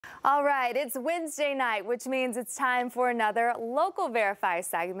All right, it's Wednesday night, which means it's time for another Local Verify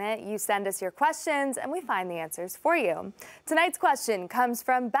segment. You send us your questions and we find the answers for you. Tonight's question comes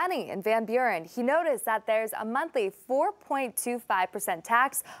from Benny in Van Buren. He noticed that there's a monthly 4.25%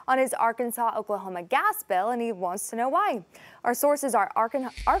 tax on his Arkansas-Oklahoma gas bill, and he wants to know why. Our sources are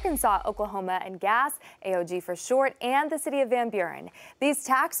Arkansas, Oklahoma and Gas, AOG for short, and the city of Van Buren. These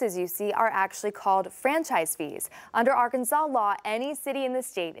taxes you see are actually called franchise fees. Under Arkansas law, any city in the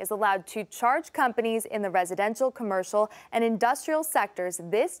state is allowed to charge companies in the residential, commercial, and industrial sectors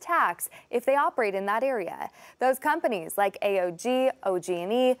this tax if they operate in that area. Those companies like AOG,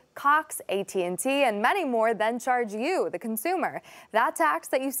 OG&E, Cox, AT&T, and many more then charge you, the consumer, that tax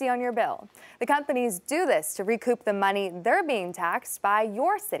that you see on your bill. The companies do this to recoup the money they're being taxed by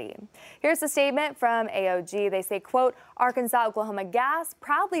your city. Here's a statement from AOG. They say, quote, Arkansas Oklahoma Gas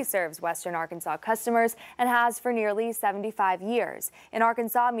proudly serves Western Arkansas customers and has for nearly 75 years. In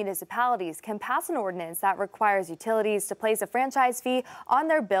Arkansas, municipalities can pass an ordinance that requires utilities to place a franchise fee on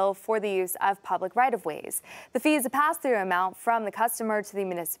their bill for the use of public right-of-ways. The fee is a pass-through amount from the customer to the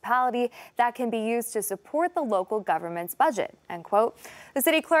municipality that can be used to support the local government's budget, end quote. The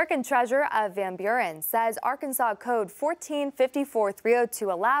city clerk and treasurer of Van Buren says Arkansas Code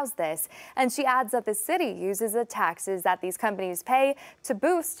 1454302 allows this, and she adds that the city uses the taxes that these companies pay to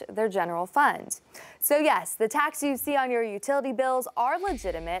boost their general fund. So yes, the tax you see on your utility bills are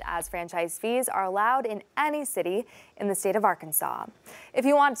legitimate, as franchise fees are allowed in any city in the state of Arkansas. If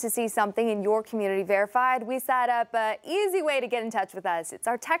you want to see something in your community verified, we set up an easy way to get in touch with us. It's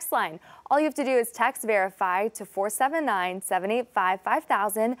our text line. All you have to do is text verify to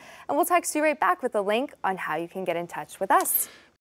 479-785-5000, and we'll text you right back with a link on how you can get in touch with us.